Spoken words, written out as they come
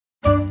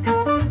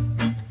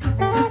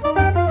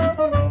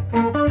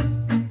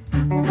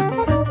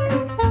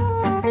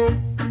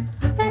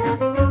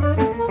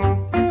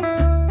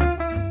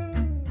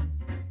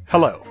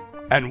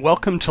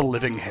Welcome to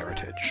Living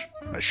Heritage,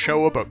 a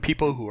show about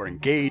people who are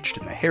engaged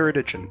in the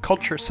heritage and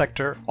culture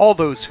sector, all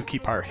those who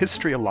keep our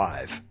history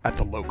alive at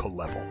the local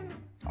level.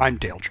 I'm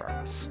Dale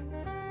Jarvis.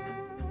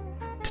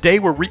 Today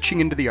we're reaching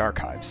into the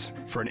archives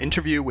for an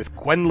interview with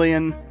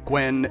Gwenllian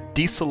Gwen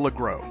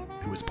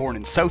Diesel-Legros, who was born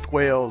in South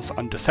Wales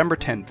on December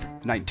 10th,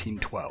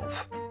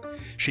 1912.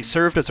 She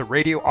served as a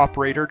radio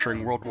operator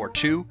during World War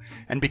II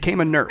and became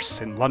a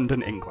nurse in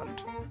London,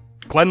 England.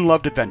 Gwen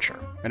loved adventure,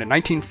 and in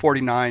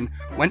 1949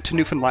 went to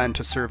Newfoundland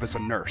to serve as a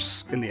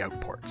nurse in the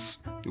outports.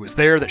 It was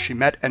there that she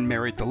met and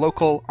married the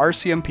local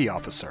RCMP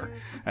officer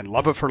and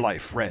love of her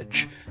life,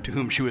 Reg, to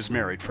whom she was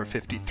married for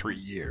 53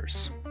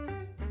 years.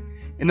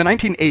 In the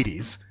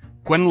 1980s,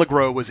 Gwen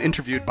Legros was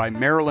interviewed by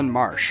Marilyn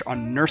Marsh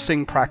on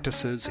nursing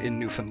practices in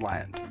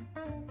Newfoundland.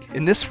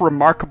 In this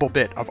remarkable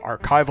bit of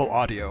archival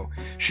audio,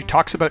 she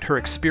talks about her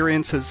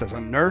experiences as a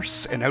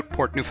nurse in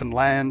Outport,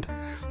 Newfoundland,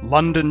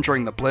 London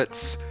during the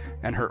Blitz,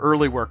 and her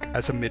early work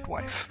as a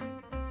midwife.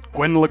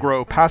 Gwen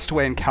Legros passed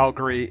away in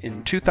Calgary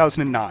in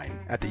 2009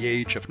 at the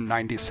age of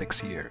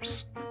 96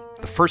 years.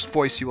 The first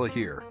voice you will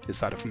hear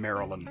is that of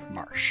Marilyn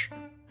Marsh.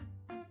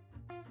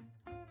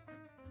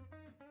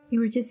 You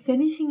were just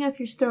finishing up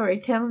your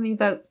story, telling me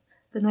about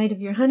the night of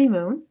your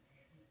honeymoon,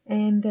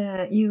 and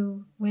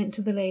you went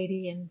to the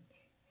lady and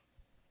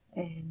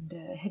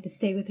had to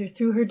stay with her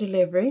through her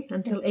delivery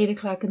until 8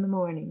 o'clock in the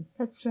morning.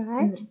 That's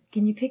right. And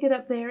can you pick it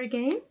up there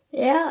again?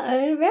 Yeah,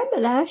 I remember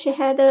now. She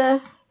had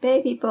a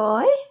baby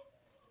boy.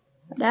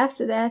 And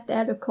after that,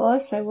 then, of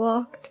course, I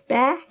walked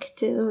back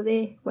to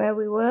where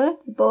we were,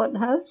 the boarding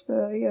house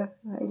where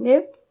I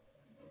lived,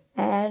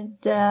 and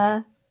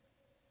got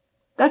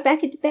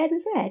back into bed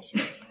with Reg.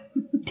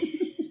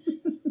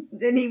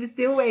 And he was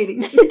still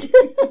waiting.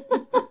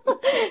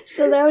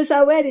 So that was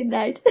our wedding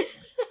night.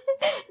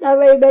 Not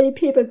very many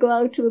people go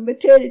out to a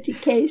maternity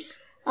case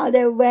on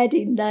their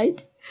wedding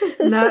night.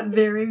 Not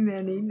very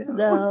many,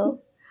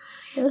 no.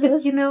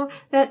 But, you know,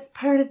 that's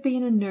part of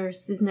being a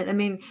nurse, isn't it? I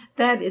mean,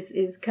 that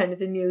is kind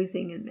of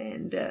amusing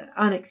and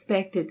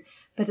unexpected.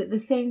 But at the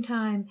same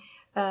time,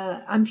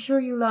 I'm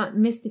sure you lot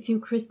missed a few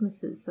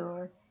Christmases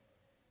or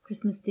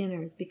Christmas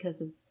dinners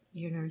because of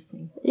your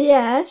nursing.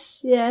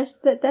 Yes,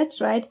 that's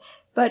right.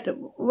 But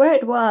where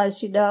it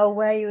was,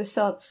 where you were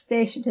sort of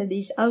stationed in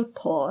these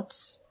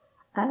outports,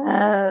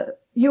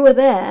 you were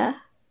there,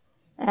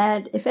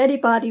 and if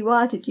anybody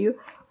wanted you,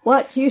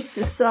 what used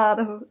to sort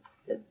of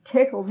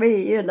tickle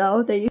me,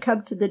 they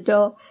come to the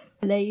door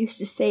and they used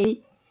to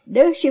say,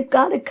 "Nurse, you've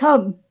got to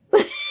come."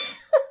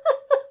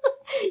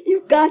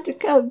 You've got to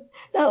come.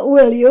 Not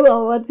will you,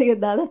 or one thing or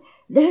another.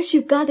 "Nurse,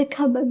 you've got to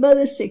come. My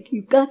mother's sick.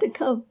 You've got to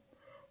come."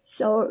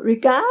 So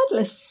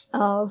regardless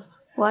of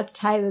what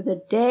time of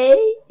the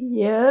day,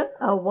 year,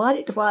 or what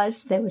it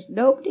was, there was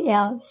nobody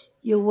else.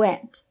 You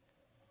went.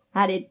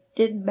 And it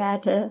didn't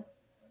matter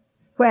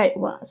where it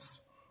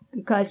was.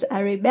 Because I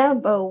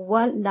remember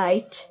one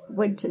night,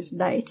 winter's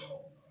night,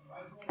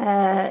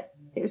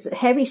 it was a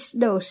heavy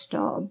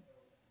snowstorm.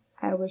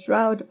 I was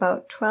round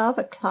about 12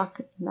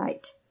 o'clock at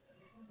night.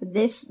 And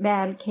this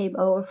man came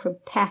over from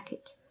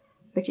Packet,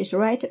 which is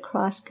right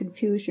across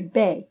Confusion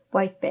Bay,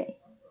 White Bay.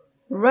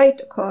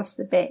 Right across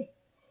the bay.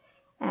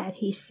 And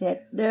he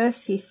said,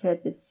 "Nurse," he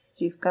said,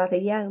 "you've got a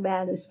young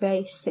man who's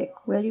very sick.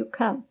 Will you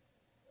come?"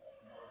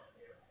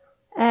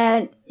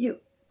 And you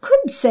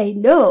couldn't say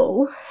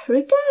no,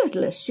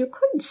 regardless. You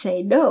couldn't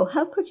say no.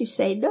 How could you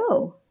say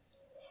no?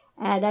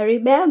 And I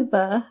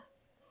remember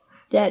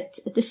that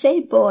at the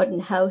same boarding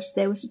house,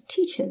 there was a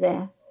teacher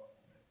there.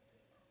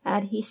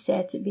 And he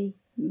said to me,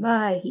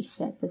 he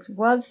said, "there's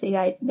one thing,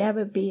 I'd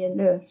never be a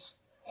nurse."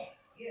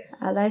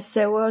 And I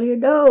said, "Well,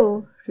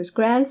 it was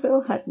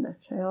Granville Hutton.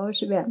 I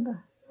always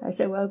remember. I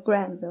said, "Well,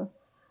 Granville,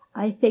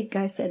 I think,"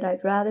 I said,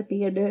 "I'd rather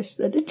be a nurse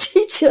than a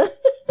teacher."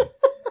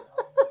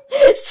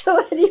 So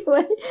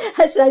anyway,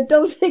 I said, "I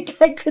don't think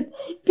I could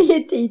be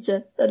a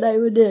teacher, and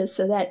I'm a nurse,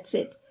 so that's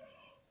it."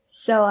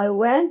 So I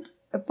went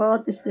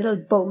aboard this little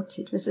boat.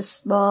 It was a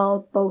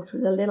small boat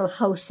with a little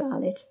house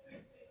on it.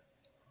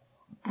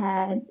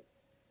 And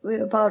we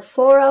were about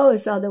 4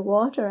 hours on the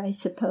water, I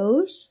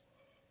suppose.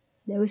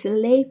 There was a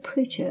lay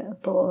preacher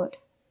aboard.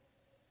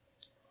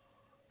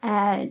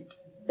 And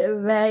a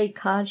very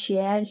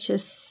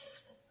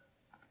conscientious,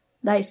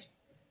 nice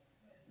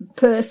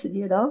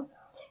person,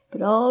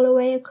 But all the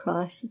way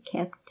across, he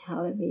kept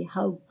telling me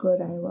how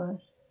good I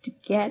was to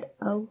get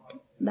out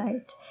at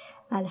night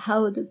and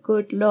how the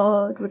good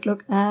Lord would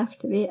look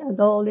after me and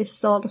all this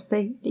sort of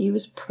thing. He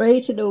was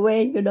prating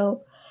away,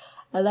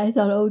 And I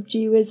thought, oh,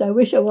 gee whiz, I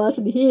wish I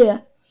wasn't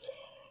here.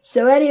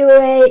 So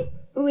anyway,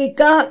 we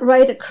got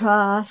right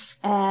across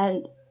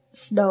and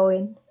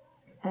snowing,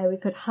 and we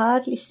could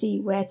hardly see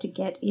where to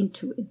get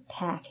into in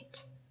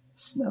Packet.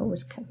 Snow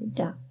was coming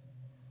down.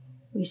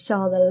 We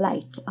saw the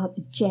light on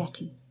the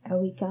jetty, and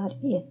we got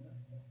in.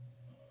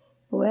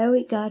 Where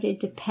we got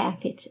into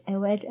Packet, I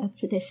went up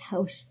to this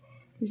house.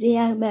 There was a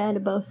young man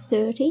about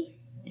 30.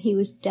 He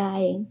was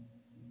dying.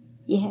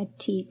 He had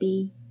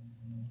TB.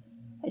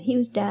 And he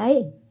was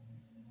dying.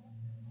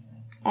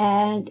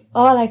 And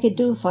all I could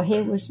do for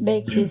him was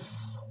make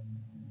his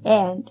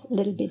and a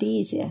little bit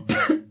easier.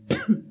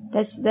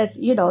 That's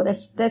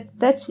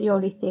the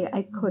only thing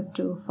I could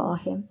do for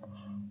him,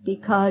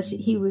 because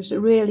he was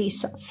really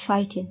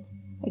fighting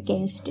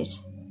against it.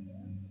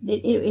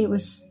 It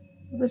was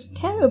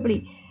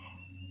terribly,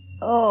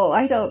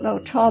 I don't know,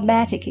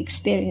 traumatic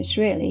experience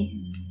really,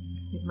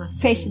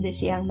 facing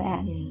this young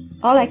man. Yes.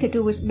 All I could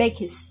do was make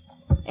his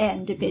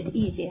end a bit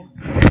easier.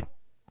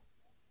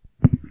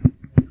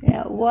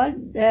 Yeah,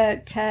 one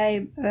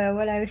time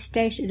when I was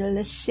stationed in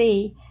the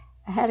sea,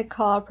 I had a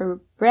call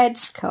from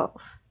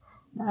Branscove.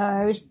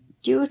 I was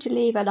due to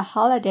leave on a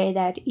holiday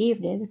that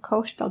evening. The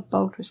coastal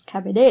boat was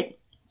coming in.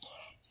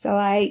 So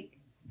I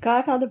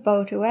got on the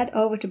boat and went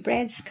over to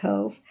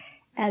Branscove,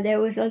 and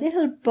there was a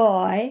little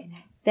boy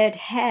that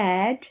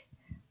had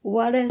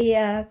one of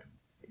the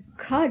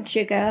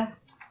conjugal,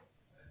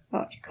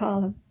 what do you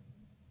call them,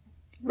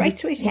 right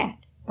through his hand.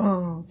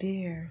 Oh,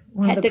 dear.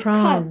 One of Had the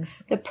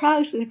prongs. The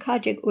prongs of the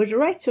conjugal was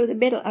right through the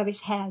middle of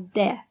his hand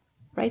there,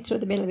 right through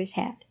the middle of his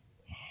hand.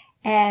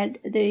 And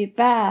the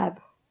barb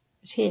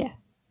was here.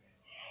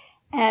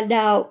 And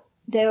now,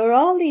 there were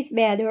all these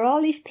men, there were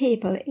all these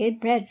people in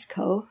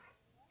Branscove,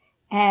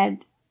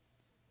 and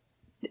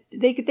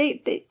they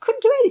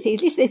couldn't do anything.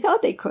 At least they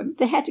thought they couldn't.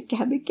 They had to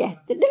come and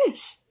get the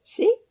nurse.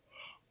 See?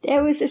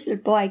 There was this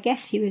little boy, I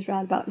guess he was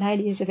around about 9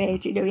 years of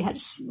age. You know, he had a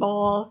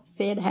small,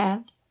 thin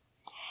hand.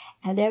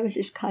 And there was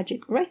this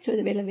conjugal right through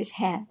the middle of his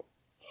hand.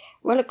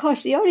 Well, of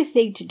course, the only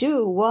thing to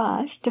do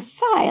was to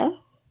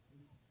file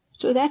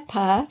through that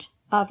part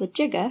of the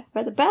jigger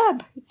by the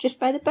barb, just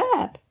by the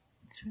barb.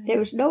 Right. There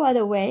was no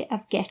other way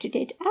of getting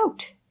it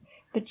out.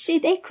 But see,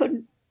 they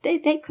couldn't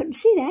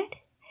see that.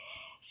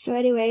 So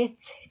anyway,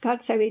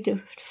 got somebody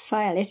to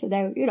file it, and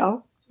there,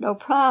 no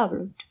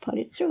problem to put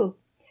it through.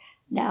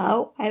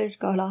 Now, I was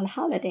going on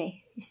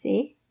holiday, you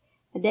see,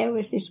 and there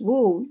was this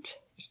wound,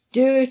 this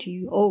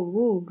dirty old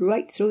wound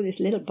right through this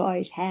little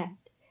boy's hand.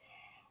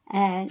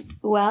 And,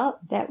 well,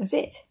 that was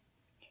it.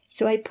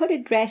 So I put a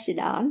dressing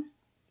on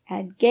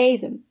and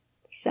gave them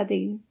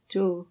something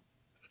to,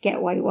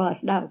 forget what it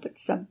was now, but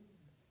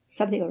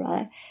something or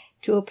other,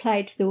 to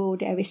apply to the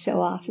wound every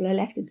so often. I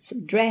left them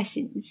some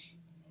dressings.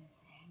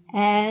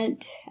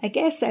 And I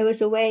guess I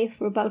was away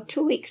for about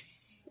 2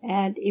 weeks.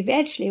 And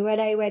eventually, when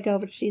I went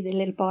over to see the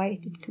little boy,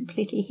 it had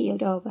completely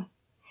healed over.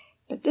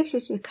 But this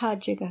was the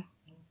conjugal,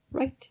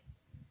 right,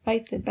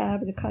 the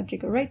barb of the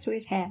conjugal, right through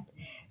his hand.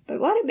 But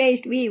what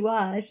amazed me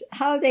was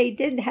how they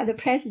didn't have the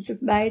presence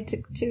of mind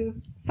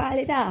to file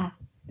it off.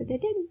 But they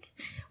didn't.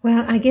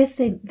 Well, I guess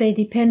they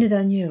depended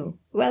on you.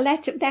 Well,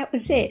 that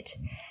was it.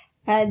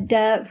 And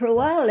for a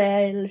while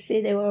there,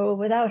 they were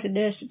without a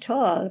nurse at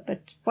all.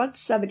 But once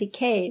somebody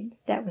came,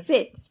 that was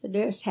it. The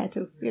nurse had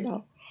to,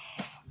 And,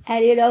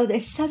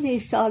 there's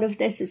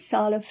a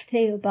sort of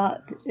thing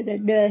about the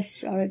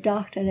nurse or a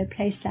doctor in a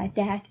place like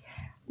that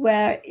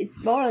where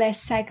it's more or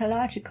less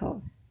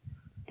psychological.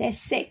 They're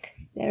sick.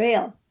 They're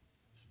ill.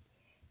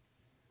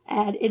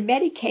 And in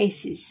many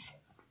cases,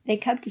 they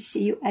come to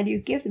see you and you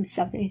give them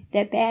something,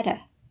 they're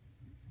better.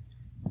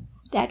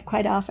 That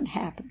quite often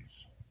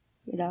happens,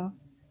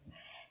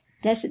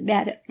 Doesn't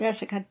matter.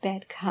 Nurse, I got a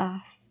bad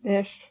cough.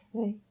 Nurse,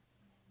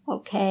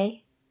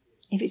 okay.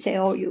 If you say,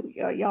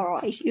 you're all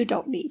right, you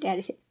don't need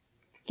anything.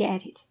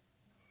 Forget it.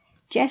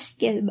 Just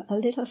give them a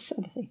little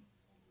something,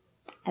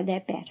 and they're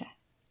better.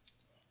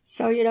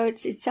 So,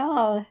 it's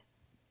all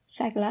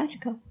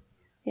psychological.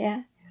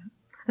 Yeah.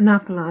 An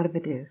awful lot of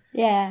it is.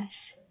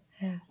 Yes.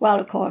 Yeah. Well,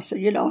 of course,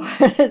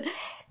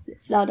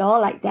 it's not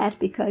all like that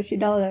because,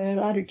 there are a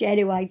lot of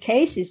genuine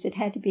cases that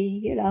had to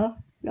be,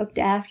 looked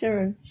after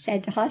and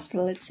sent to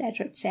hospital,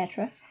 etc.,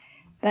 etc.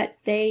 But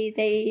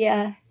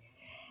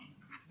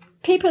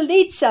people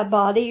need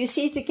somebody, you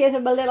see, to give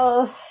them a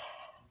little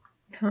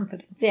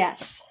confidence.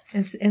 Yes.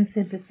 And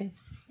sympathy.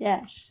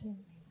 Yes.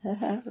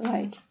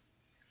 Right.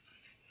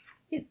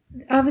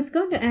 I was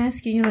going to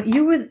ask you,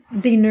 you were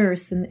the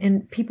nurse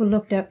and people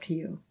looked up to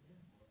you.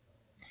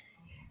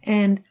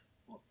 And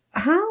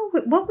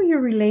what were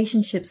your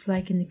relationships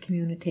like in the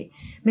community?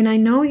 I mean, I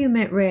know you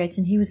met Reg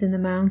and he was in the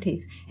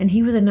Mounties and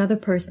he was another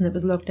person that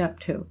was looked up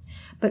to.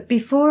 But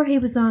before he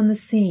was on the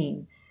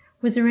scene,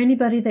 was there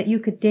anybody that you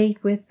could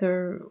date with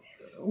or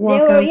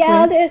walk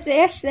out with?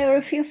 Yes, there were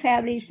a few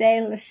families there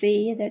in the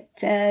sea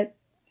that,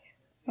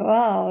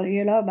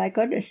 my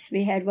goodness,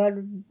 we had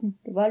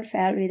one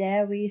family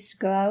there. We used to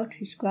go out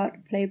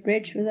and play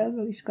bridge with them.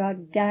 We used to go out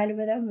and dine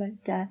with them.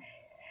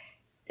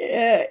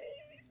 And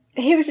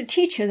he was a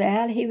teacher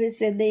there. He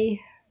was in the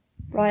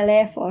Royal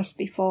Air Force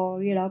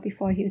before he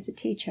was a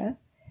teacher.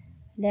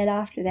 And then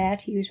after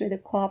that, he was with the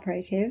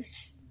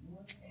cooperatives.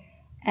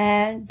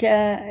 And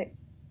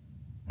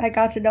I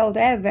got to know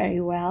them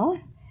very well.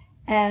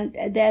 And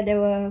then there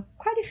were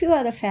quite a few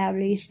other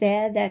families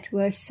there that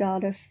were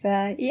sort of,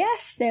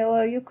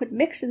 you could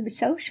mix with them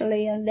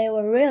socially, and they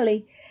were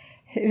really,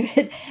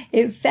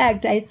 in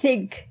fact, I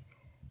think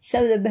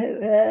some of them,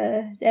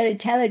 their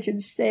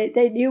intelligence,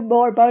 they knew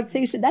more about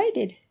things than I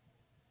did.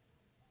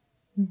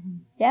 Mm-hmm.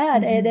 Yeah,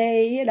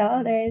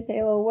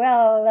 they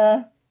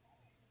were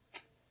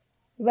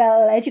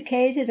well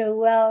educated and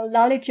well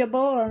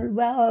knowledgeable and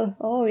well,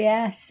 oh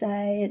yes,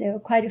 there were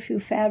quite a few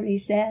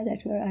families there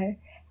that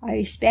I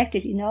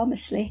respected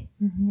enormously.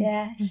 Mm-hmm.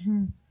 Yes.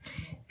 Mm-hmm.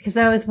 Because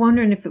I was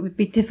wondering if it would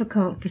be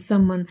difficult for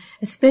someone,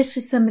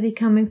 especially somebody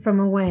coming from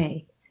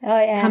away,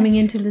 coming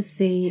into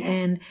Lassie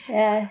and,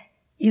 and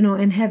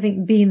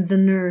been the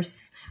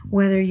nurse,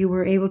 whether you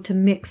were able to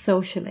mix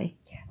socially.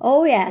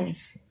 Oh,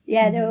 yes.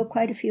 Yeah, there were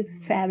quite a few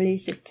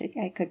families that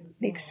I could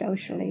mix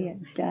socially.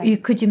 And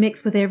could you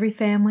mix with every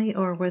family,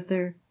 or were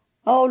there?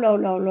 Oh, no.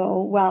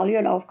 Well,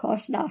 of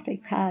course not.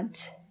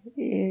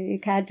 You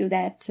can't do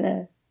that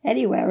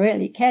anywhere,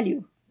 really, can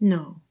you?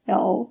 No.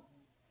 No.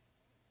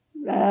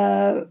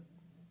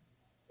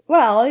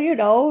 Well,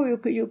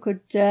 you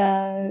could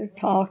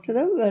talk to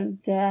them,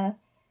 and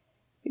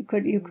you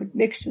could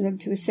mix with them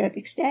to a certain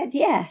extent,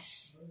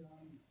 yes.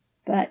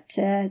 But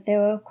there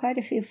were quite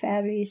a few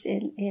families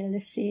in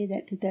Lassie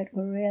that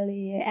were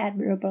really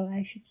admirable,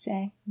 I should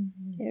say.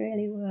 Mm-hmm. They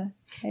really were.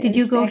 Did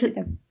you go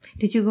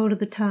to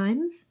the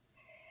Times?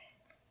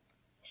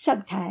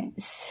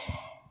 Sometimes.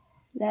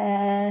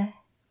 Not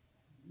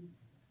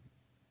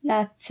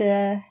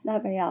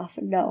very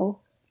often, no.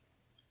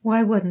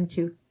 Why wouldn't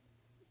you?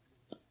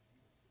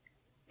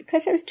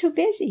 Because I was too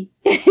busy.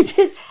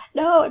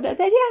 No,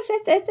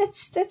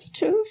 that's the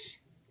truth.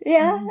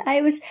 Yeah,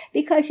 I was,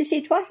 because you see,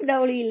 it wasn't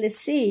only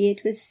Lassie,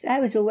 I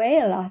was away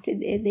a lot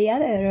in the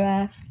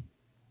other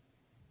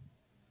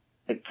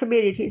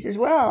communities as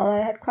well. I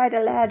had quite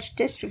a large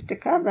district to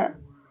cover.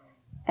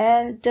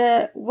 And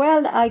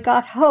when I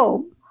got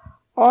home,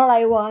 all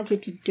I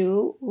wanted to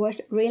do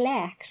was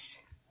relax.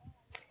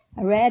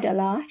 I read a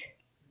lot.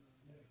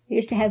 I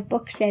used to have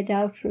books sent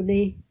out from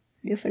the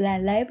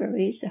Newfoundland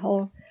libraries, a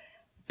whole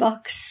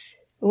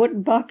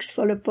wooden box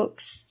full of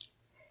books.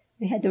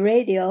 We had the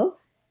radio,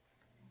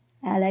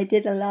 and I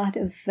did a lot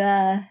of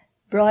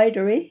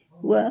embroidery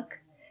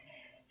work.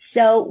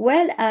 So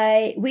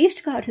we used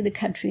to go out to the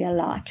country a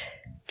lot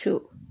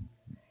too,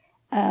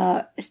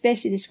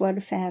 especially this one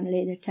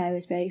family that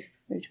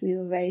we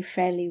were very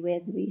friendly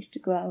with. We used to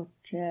go out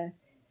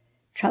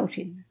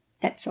trouting,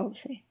 that sort of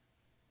thing.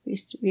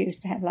 We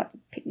used to have lots of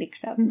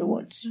picnics out in the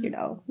woods,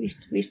 We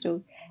used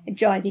to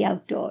enjoy the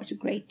outdoors a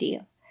great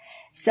deal.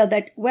 So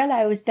that when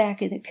I was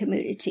back in the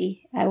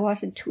community, I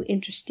wasn't too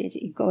interested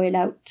in going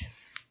out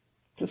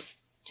to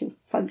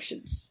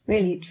functions,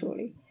 really,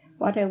 truly.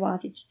 What I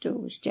wanted to do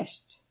was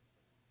just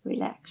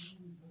relax.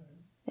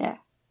 Yeah.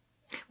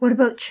 What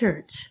about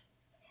church?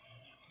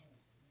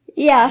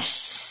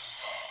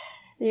 Yes.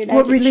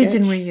 What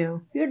religion were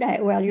you?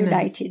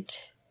 United.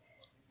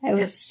 I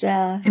was...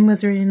 and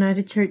was there a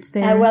United Church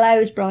there? I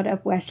was brought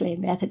up Wesleyan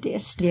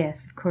Methodist.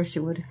 Yes, of course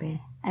you would have been.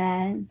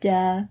 And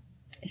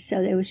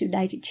so there was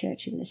United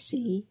Church in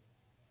Lassie.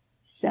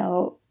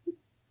 So,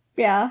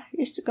 yeah, I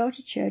used to go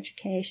to church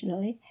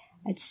occasionally.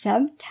 And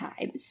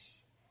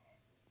sometimes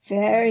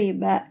very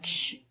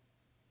much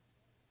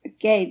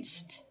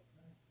against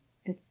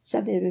the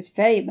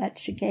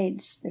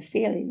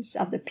feelings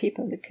of the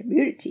people in the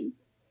community.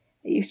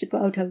 I used to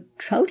go out on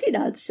trouting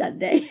on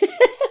Sunday.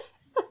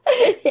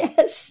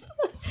 Yes.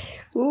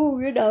 Ooh,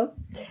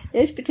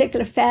 this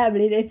particular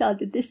family, they thought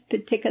that this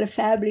particular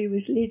family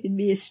was leading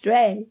me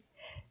astray.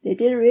 They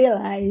didn't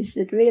realize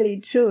that really,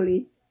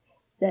 truly,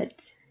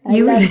 that I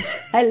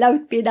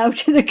loved being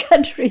out in the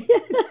country.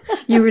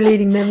 You were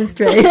leading them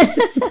astray.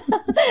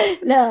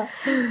 No,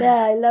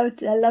 I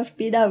loved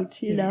being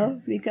out,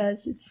 yes.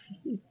 Because it's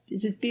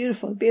just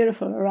beautiful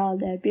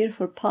around there,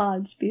 beautiful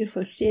ponds,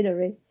 beautiful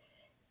scenery.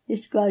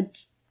 Just go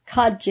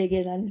cod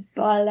jigging and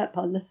boil up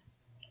on the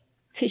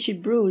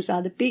fishing brews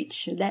on the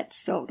beach and that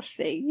sort of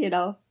thing,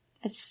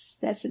 That's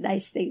the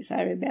nice things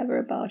I remember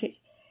about it.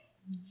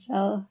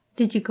 So.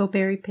 Did you go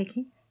berry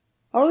picking?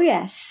 Oh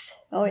yes.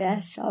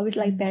 Always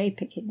like berry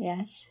picking,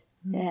 yes.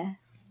 Yeah.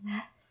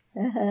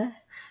 Uh-huh.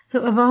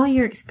 So of all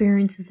your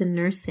experiences in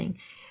nursing,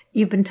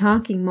 you've been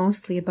talking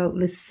mostly about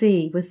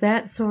Lassie. Was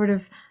that sort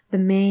of the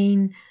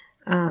main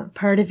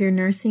part of your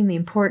nursing, the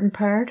important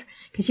part?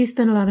 Because you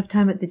spent a lot of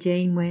time at the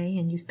Janeway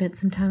and you spent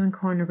some time in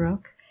Corner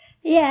Brook.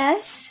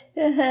 Yes.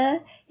 Uh-huh.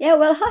 Yeah,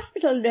 well,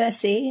 hospital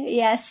nursing,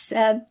 yes.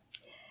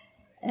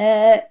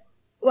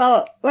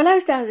 Well, when I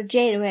was down at the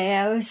Janeway,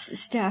 I was a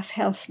staff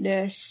health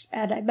nurse,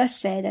 and I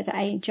must say that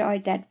I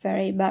enjoyed that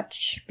very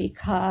much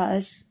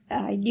because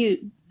I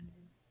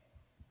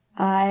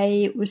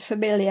was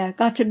familiar,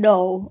 got to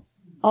know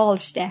all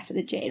the staff of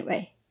the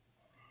Janeway,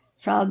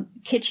 from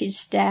kitchen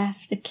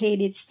staff, the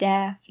cleaning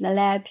staff, the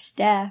lab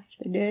staff,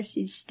 the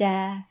nursing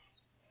staff,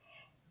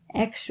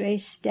 X-ray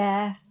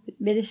staff,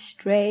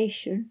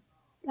 administration,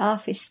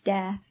 office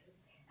staff.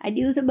 I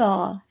knew them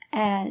all,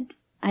 and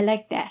I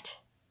liked that.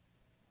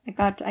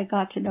 I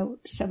got to know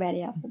so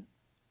many of them,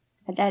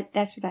 and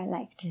that's what I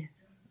liked.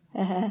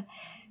 Yes.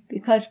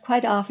 Because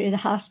quite often in the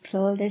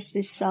hospital, there's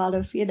this sort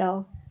of,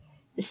 the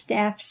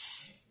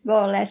staffs,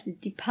 more or less the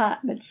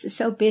departments, are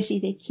so busy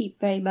they keep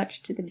very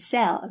much to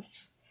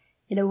themselves,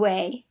 in a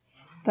way.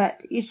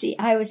 But you see,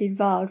 I was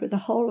involved with the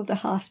whole of the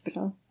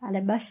hospital, and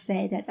I must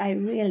say that I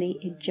really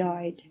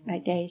enjoyed my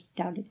days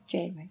down at the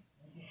Janeway.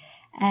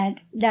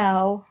 And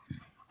now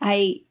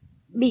I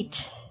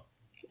meet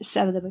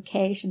some of them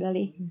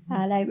occasionally,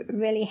 and I'm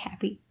really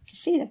happy to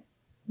see them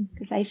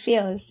because I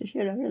feel as if,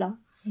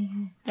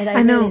 that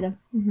I know them.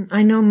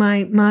 I know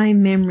my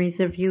memories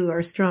of you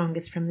are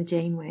strongest from the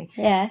Janeway.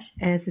 Yes.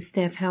 As a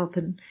staff health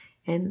and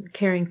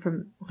caring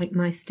for, like,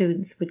 my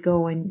students would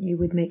go and you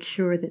would make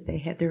sure that they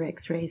had their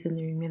x-rays and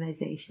their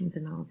immunizations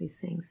and all these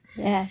things.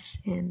 Yes.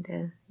 And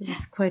it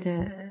was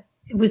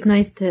it was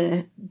nice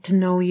to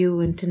know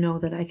you and to know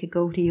that I could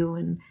go to you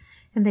and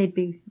they'd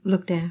be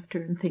looked after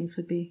and things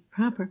would be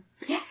proper.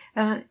 Yeah.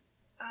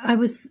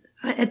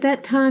 At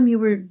that time you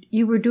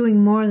were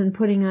doing more than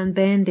putting on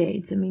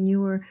Band-Aids. I mean, you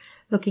were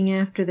looking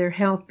after their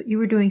health, but you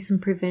were doing some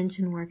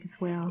prevention work as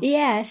well.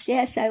 Yes,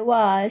 I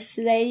was.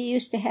 They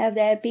used to have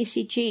their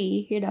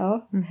BCG,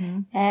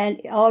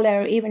 and all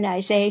their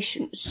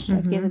immunizations.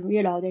 I'd give them,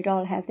 they'd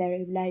all have their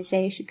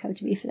immunization, come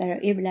to me for their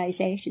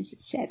immunizations,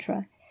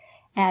 etc.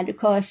 And, of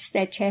course,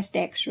 their chest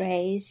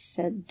x-rays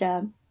and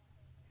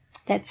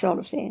that sort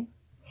of thing.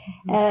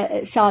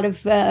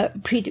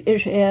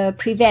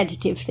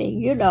 Preventative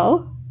thing,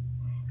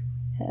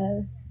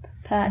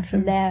 apart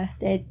from their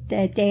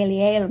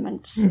daily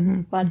ailments,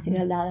 one thing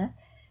or another.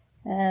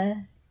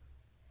 And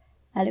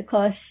of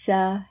course,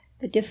 the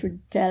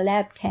different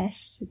lab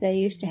tests that they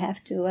used to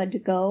have to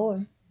undergo,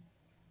 and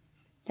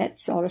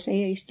that sort of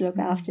thing. I used to look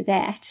after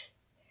that.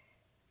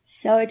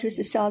 So it was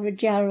a sort of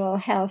general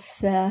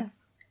health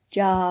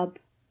job,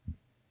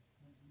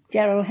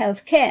 general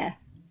health care.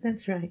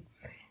 That's right.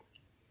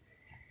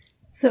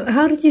 So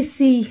how did you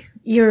see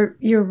your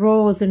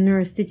role as a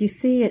nurse? Did you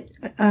see it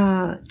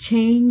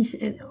change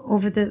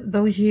over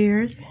those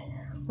years?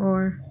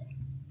 Or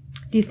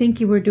do you think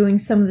you were doing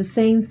some of the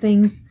same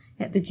things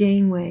at the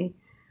Janeway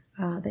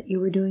that you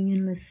were doing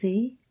in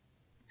LaCie?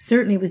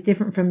 Certainly it was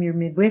different from your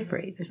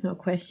midwifery. There's no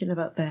question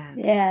about that.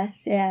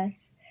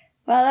 Yes.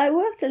 Well, I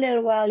worked a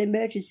little while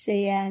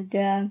emergency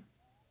and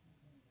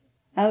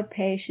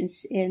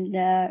outpatients in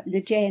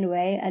the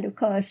Janeway, and of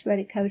course when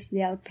it comes to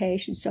the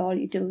outpatients, all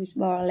you do is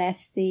more or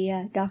less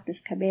the doctors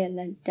come in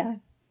and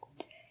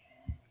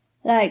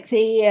like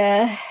the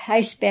eye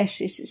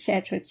specialists,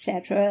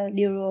 etc.,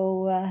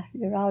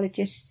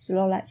 neurologists and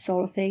all that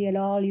sort of thing, and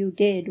all you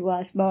did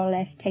was more or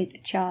less take the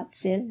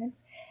charts in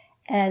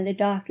and the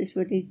doctors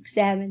would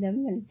examine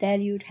them, and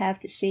then you'd have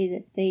to see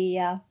that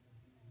the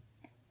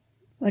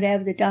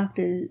whatever the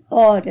doctor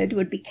ordered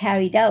would be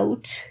carried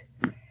out.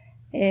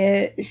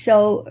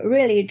 So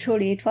really and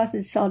truly it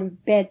wasn't sort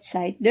of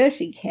bedside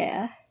nursing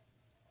care.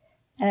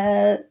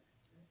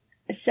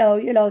 So,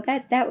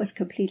 that was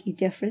completely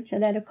different.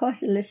 And then, of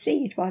course, in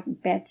LaCie it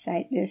wasn't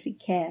bedside nursing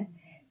care.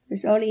 It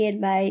was only in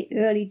my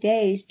early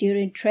days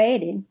during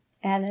training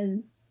and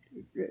in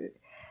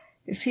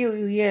a few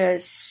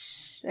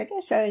years, I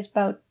guess I was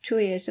about 2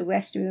 years at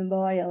Western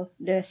Memorial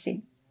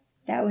nursing.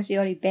 That was the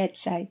only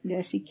bedside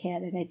nursing care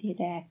that I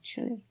did,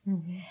 actually.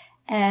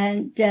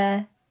 And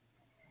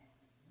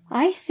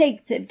I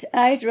think that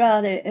I'd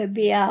rather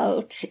be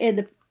out in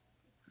the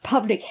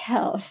public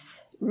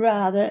health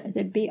rather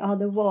than be on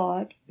the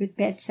ward with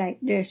bedside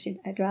nursing.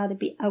 I'd rather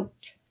be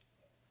out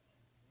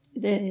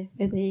with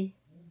the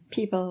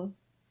people.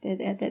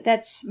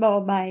 That's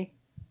more my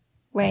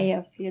way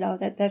of,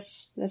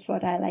 that's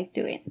what I like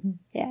doing.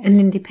 Yes. An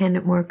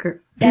independent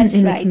worker in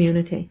the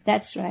community.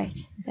 That's right.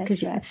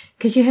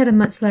 Because you had a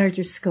much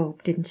larger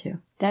scope, didn't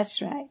you?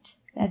 That's right.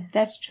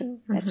 That's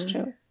true. That's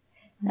true.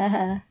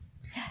 Well,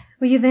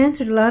 you've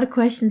answered a lot of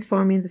questions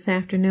for me this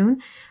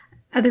afternoon.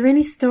 Are there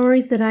any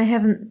stories that I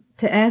haven't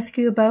to ask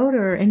you about,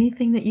 or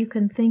anything that you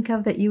can think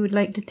of that you would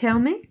like to tell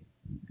me?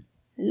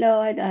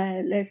 No,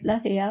 there's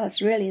nothing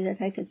else really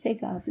that I can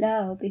think of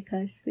now,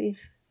 because we've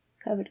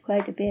covered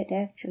quite a bit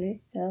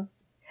actually, so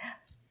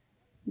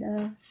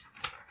no.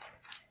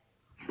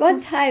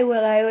 One time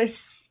when I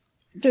was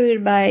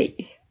doing my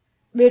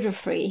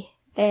midwifery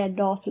there in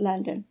North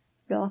London,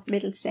 North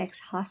Middlesex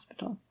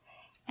Hospital,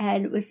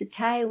 and it was the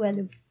time when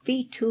the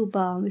V2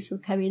 bombs were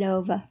coming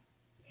over.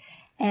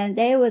 And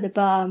they were the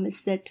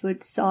bombs that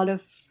would sort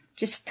of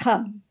just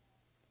come.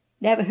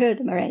 Never heard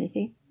them or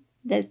anything.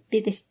 There'd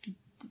be this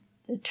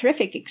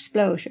terrific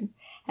explosion,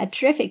 a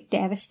terrific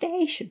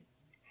devastation.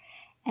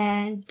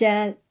 And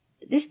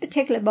this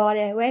particular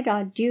morning I went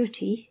on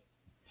duty,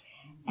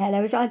 and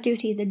I was on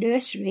duty in the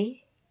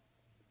nursery.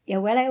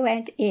 And when I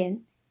went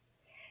in,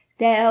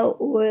 there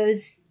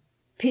was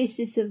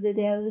pieces of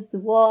there was the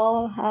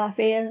wall half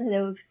in,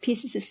 there were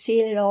pieces of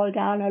ceiling all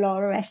down and all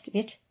the rest of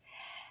it.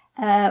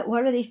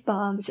 One of these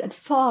bombs had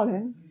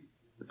fallen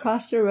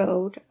across the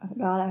road,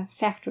 on a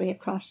factory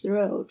across the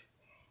road,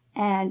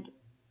 and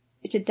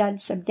it had done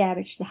some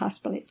damage to the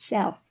hospital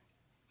itself.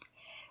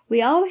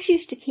 We always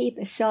used to keep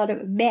a sort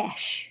of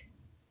mesh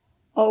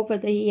over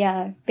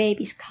the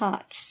babies'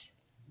 cots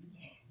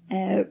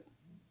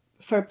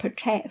for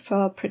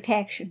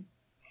protection.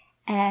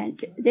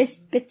 And this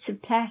bits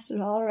of plaster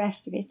and all the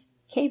rest of it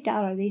came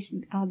down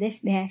on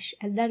this mesh,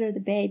 and none of the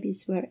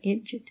babies were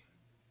injured.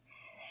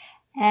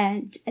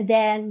 And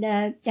then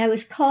I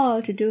was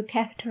called to do a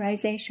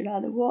catheterization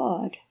on the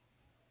ward.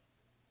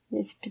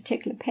 this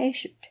particular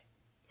patient.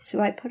 So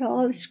I put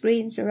all the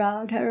screens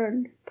around her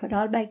and put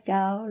on my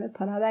gown and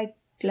put on my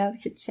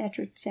gloves,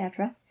 etc.,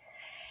 etc.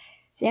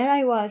 There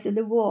I was in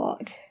the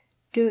ward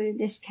doing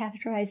this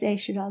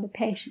catheterization on the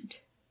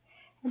patient.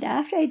 And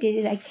after I did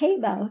it, I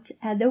came out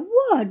and the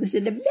ward was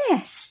in a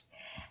mess.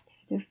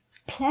 There was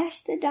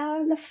plaster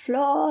down on the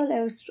floor.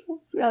 There was,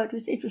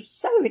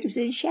 some of it was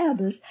in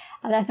shambles.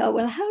 And I thought,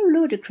 well, how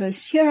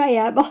ludicrous. Here I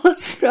am all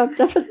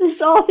scrubbed up and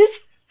there's all this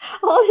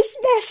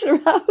mess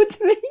around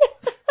me.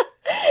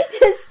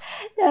 Yes,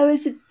 that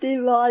was the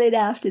morning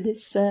after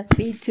this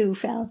V2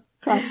 fell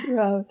across the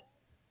road.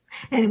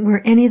 And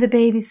were any of the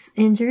babies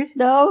injured?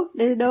 No,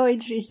 there's no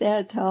injuries there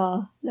at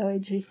all. No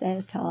injuries there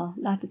at all.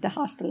 Not at the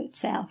hospital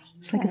itself.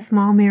 It's like a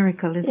small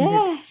miracle, isn't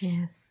yes. it?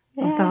 Yes.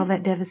 Yeah. With all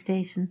that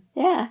devastation.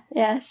 Yeah,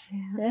 yes.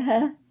 Yeah.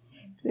 Uh-huh.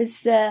 It was,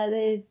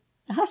 the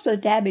hospital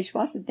damage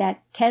wasn't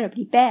that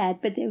terribly bad,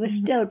 but there were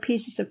still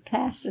pieces of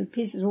plaster and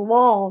pieces of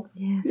wall,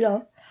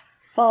 Yes.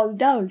 falling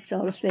down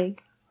sort of thing.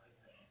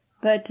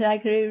 But I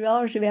can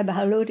always remember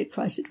how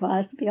ludicrous it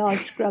was to be all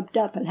scrubbed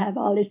up and have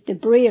all this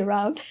debris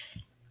around.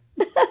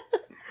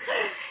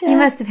 You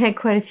must have had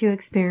quite a few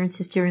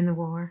experiences during the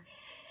war.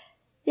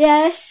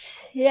 Yes,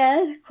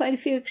 yeah, quite a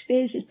few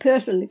experiences,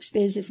 personal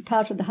experiences,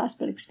 apart from the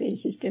hospital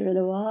experiences during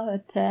the war.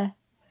 But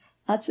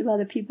lots of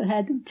other people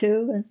had them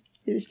too, and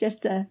it was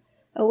just a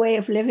way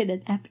of living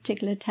at that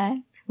particular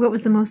time. What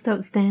was the most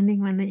outstanding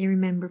one that you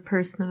remember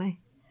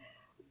personally?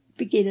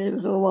 Beginning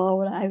of the war,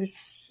 when I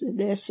was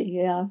nursing,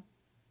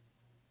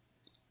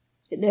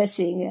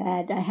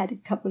 and I had a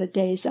couple of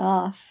days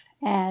off,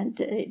 and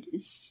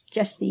it's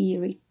just the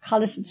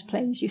reconnaissance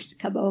planes used to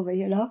come over,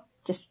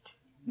 just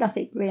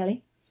nothing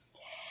really.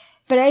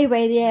 But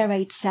anyway, the air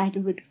raid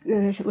siren would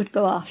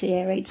go off,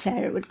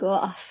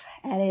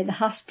 and in the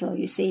hospital,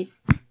 you see,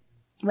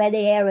 when the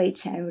air raid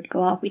siren would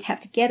go off, we'd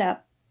have to get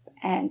up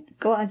and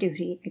go on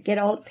duty and get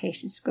all the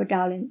patients, go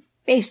down in the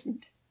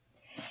basement.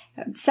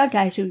 And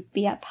sometimes we would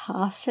be up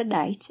half the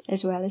night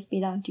as well as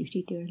being on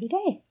duty during the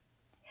day.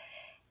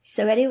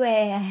 So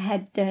anyway, I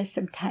had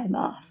some time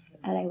off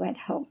and I went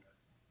home.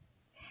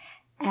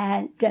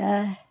 And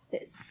two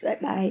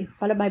of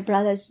my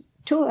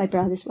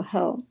brothers were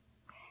home,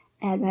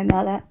 and my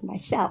mother and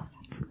myself.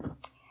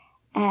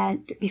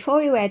 And before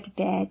we went to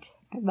bed,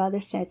 my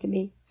mother said to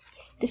me,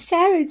 "The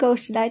siren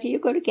goes tonight, are you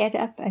going to get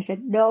up?" I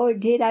said, "No,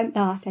 indeed I'm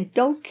not. I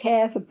don't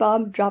care if a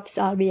bomb drops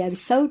on me. I'm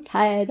so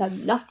tired,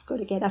 I'm not going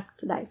to get up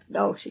tonight."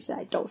 "No," she said,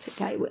 "I don't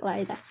think I will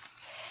either."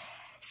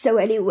 So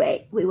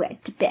anyway, we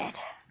went to bed.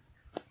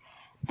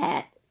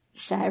 And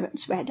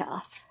sirens went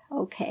off.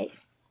 Okay,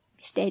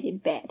 we stayed in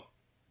bed.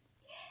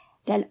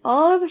 Then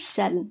all of a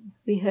sudden,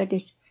 we heard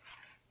this,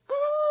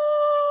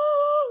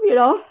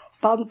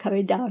 bomb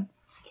coming down.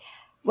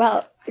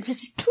 Well, it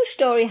was a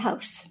 2-story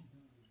house.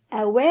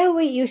 And where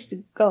we used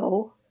to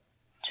go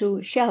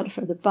to shelter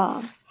from the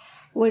bomb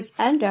was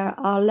under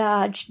our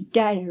large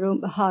dining room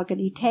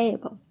mahogany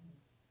table.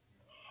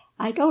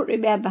 I don't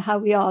remember how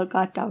we all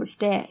got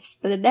downstairs,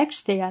 but the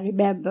next thing I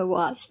remember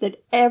was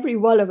that every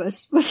one of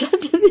us was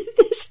underneath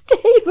this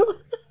table.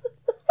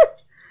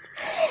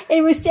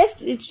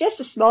 It's just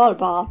a small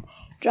bomb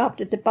dropped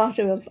at the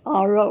bottom of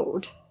our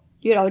road,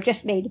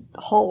 just made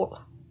a hole.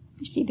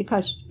 You see,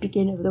 because the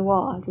beginning of the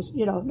war, it was,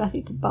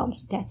 nothing to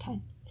bombs at that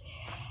time.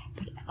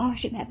 But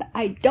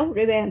I don't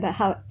remember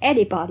how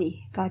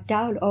anybody got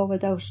down over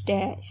those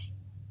stairs.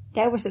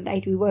 That was the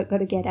night we weren't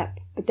going to get up,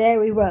 but there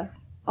we were,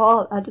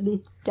 all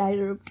underneath the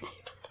dining room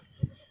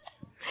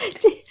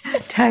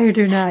table. Tired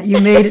or not, you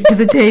made it to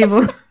the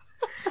table.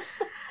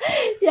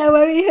 Yeah,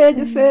 when we heard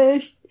the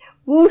first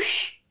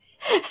whoosh.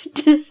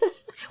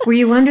 Were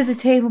you under the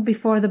table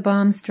before the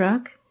bomb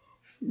struck?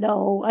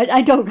 No,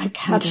 I can't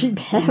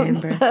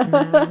remember.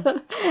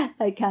 No.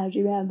 I can't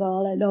remember.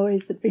 All I know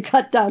is that we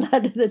got down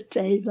under the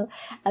table,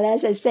 and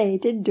as I say,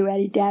 it didn't do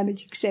any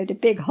damage except a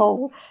big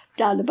hole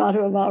down the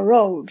bottom of our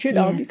road,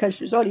 Yes. because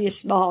it was only a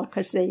small,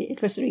 because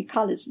it was the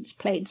reconnaissance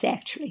planes,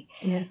 actually.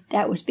 Yes.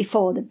 That was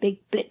before the big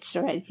blitz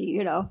or anything,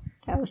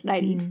 That was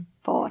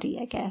 1940,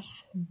 I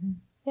guess. Mm-hmm.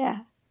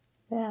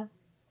 Yeah.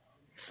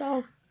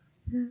 So...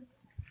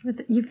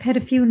 But you've had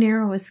a few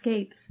narrow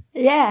escapes.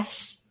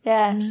 Yes.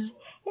 Yeah,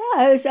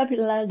 I was up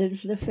in London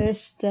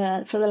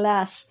for the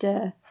last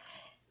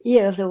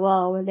year of the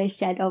war when they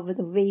sent over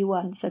the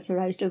V1s. That's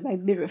where I was doing my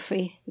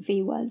midwifery, the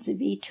V1s and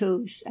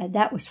V2s, and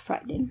that was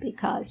frightening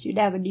because you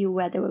never knew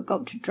where they were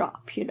going to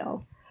drop,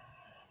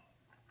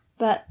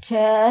 But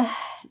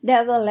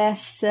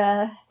nevertheless,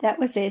 that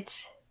was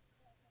it.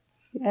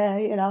 Well,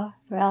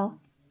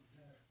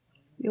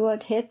 you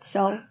weren't hit,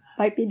 so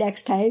might be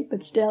next time,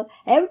 but still,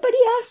 everybody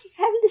else was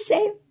having the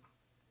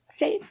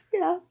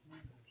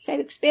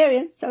same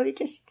experience, so we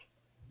just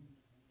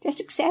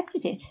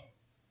accepted it.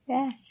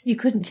 Yes. You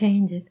couldn't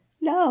change it.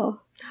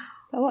 No.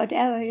 But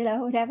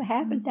whatever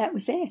happened, that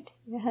was it.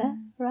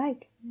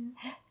 Right.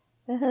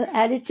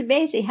 And it's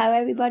amazing how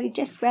everybody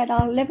just went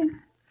on living,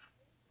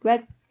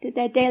 did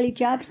their daily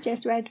jobs,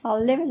 just went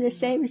on living the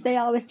same as they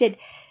always did.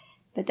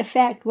 But the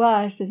fact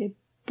was that it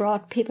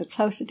brought people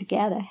closer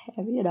together,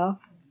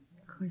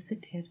 Of course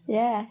it did.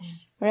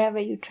 Yes. Wherever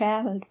you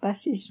traveled,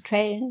 buses,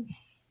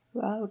 trains,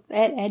 well,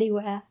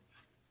 anywhere.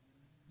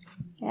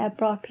 Yeah, it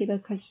brought people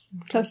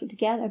closer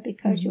together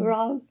because you were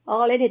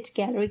all in it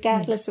together,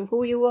 regardless of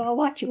who you were or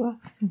what you were.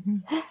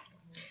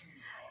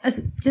 I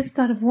just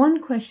thought of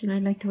one question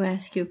I'd like to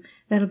ask you.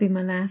 That'll be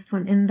my last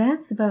one. And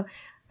that's about,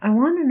 I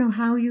want to know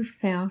how you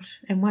felt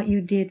and what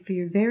you did for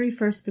your very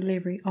first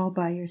delivery all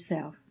by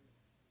yourself.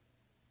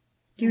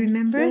 Do you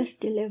remember? First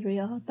delivery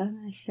all by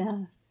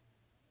myself.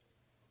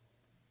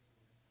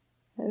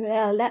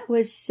 Well, that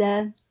was,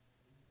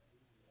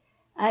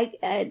 I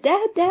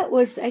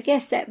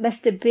guess that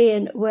must have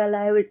been when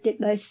I did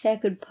my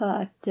second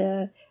part,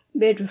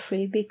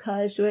 midwifery,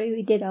 because when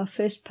we did our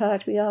first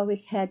part, we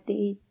always had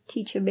the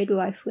teacher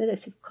midwife with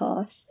us, of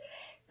course.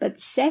 But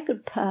the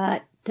second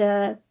part,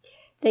 they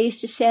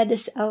used to send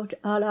us out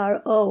on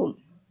our own.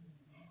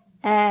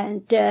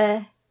 And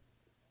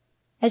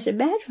as a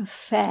matter of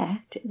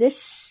fact,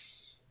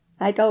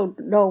 I don't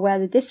know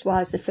whether this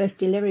was the first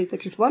delivery,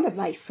 but it was one of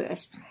my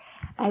first.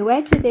 I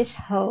went to this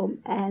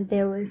home, and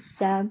there was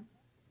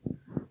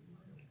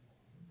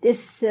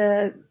this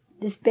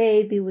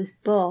baby was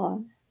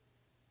born,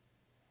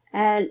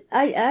 and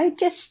I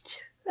just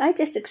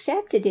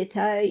accepted it.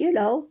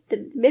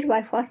 The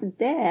midwife wasn't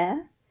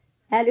there,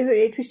 and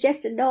it was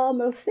just a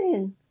normal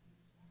thing.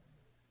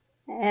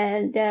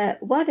 And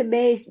what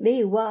amazed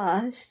me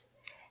was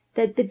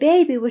that the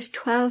baby was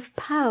 12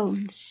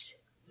 pounds.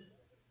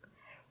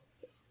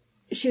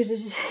 She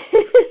was.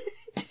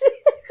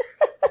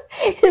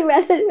 And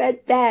when I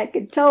went back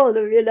and told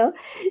them, baby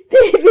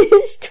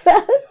is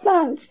 12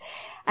 pounds.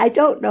 I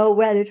don't know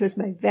whether it was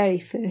my very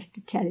first,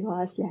 to tell you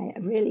honestly, I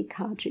really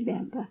can't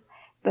remember.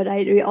 But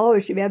I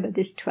always remember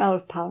this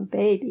 12-pound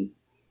baby.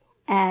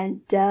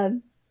 And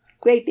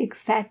great big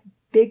fat,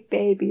 big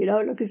baby,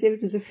 look as if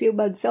it was a few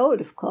months old,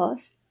 of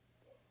course.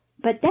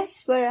 But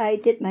that's where I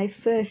did my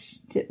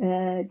first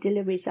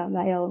deliveries on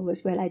my own,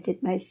 was when I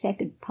did my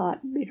second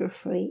part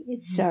midwifery in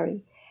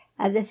Surrey.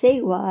 And the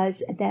thing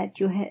was that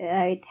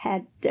I'd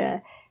had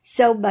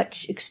so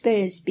much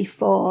experience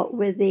before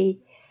with the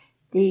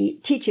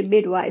teacher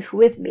midwife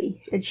with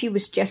me, and she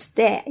was just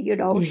there,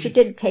 Yes. She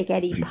didn't take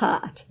any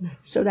part.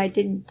 So I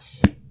didn't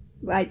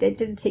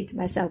think to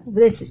myself, well,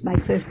 this is my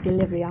first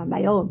delivery on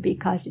my own,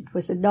 because it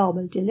was a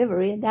normal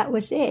delivery, and that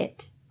was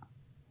it.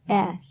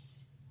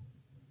 Yes.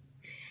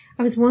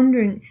 I was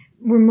wondering,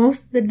 were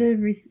most of the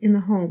deliveries in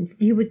the homes?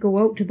 You would go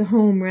out to the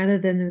home rather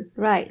than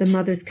the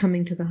mothers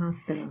coming to the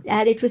hospital.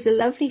 And it was a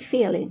lovely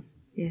feeling.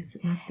 Yes,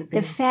 it must have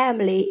been. The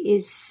family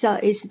is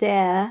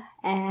there,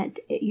 and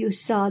you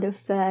sort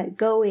of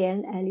go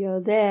in, and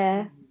you're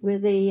there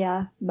with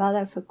the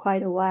mother for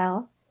quite a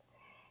while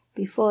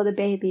before the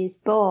baby is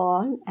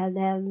born. And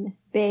then the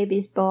baby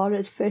is born,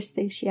 and the first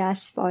thing she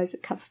asks for is a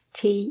cup of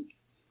tea.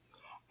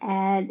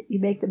 And you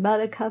make the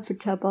mother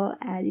comfortable,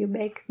 and you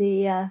make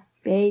the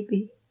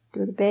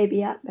do the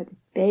baby up, make the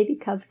baby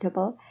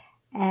comfortable,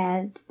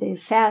 and the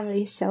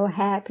family is so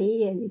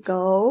happy, and you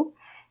go.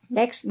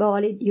 Next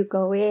morning you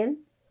go in,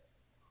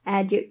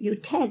 and you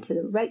tend to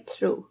them right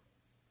through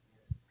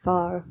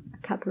for a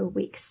couple of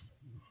weeks.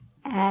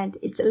 And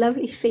it's a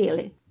lovely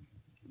feeling.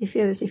 You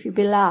feel as if you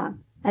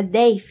belong, and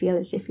they feel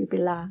as if you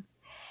belong.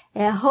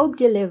 Home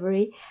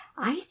delivery,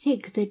 I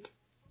think that,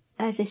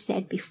 as I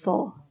said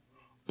before,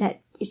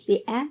 that it's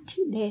the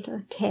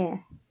antenatal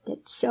care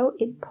that's so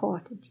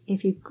important.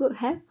 If you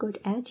have good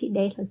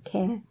antenatal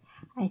care,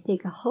 I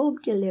think a home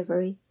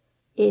delivery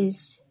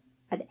is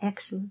an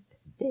excellent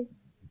thing.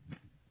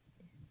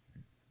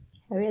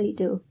 I really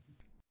do.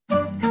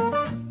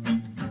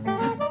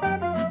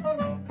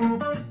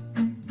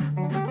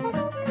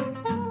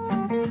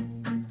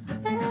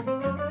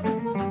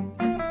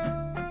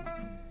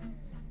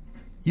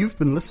 You've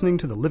been listening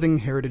to the Living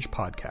Heritage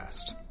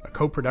Podcast, a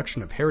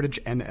co-production of Heritage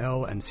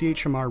NL and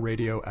CHMR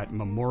Radio at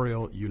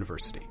Memorial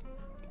University.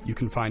 You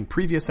can find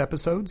previous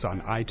episodes on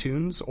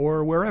iTunes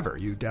or wherever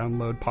you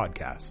download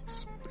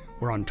podcasts.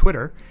 We're on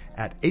Twitter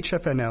at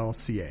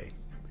HFNLCA.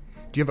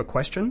 Do you have a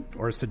question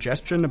or a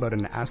suggestion about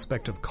an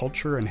aspect of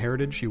culture and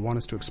heritage you want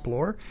us to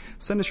explore?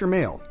 Send us your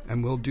mail,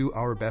 and we'll do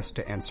our best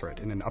to answer it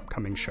in an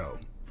upcoming show.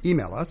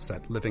 Email us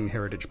at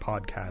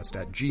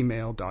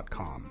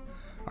livingheritagepodcast@gmail.com.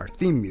 Our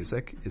theme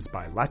music is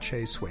by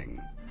Lache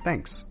Swing.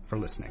 Thanks for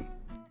listening.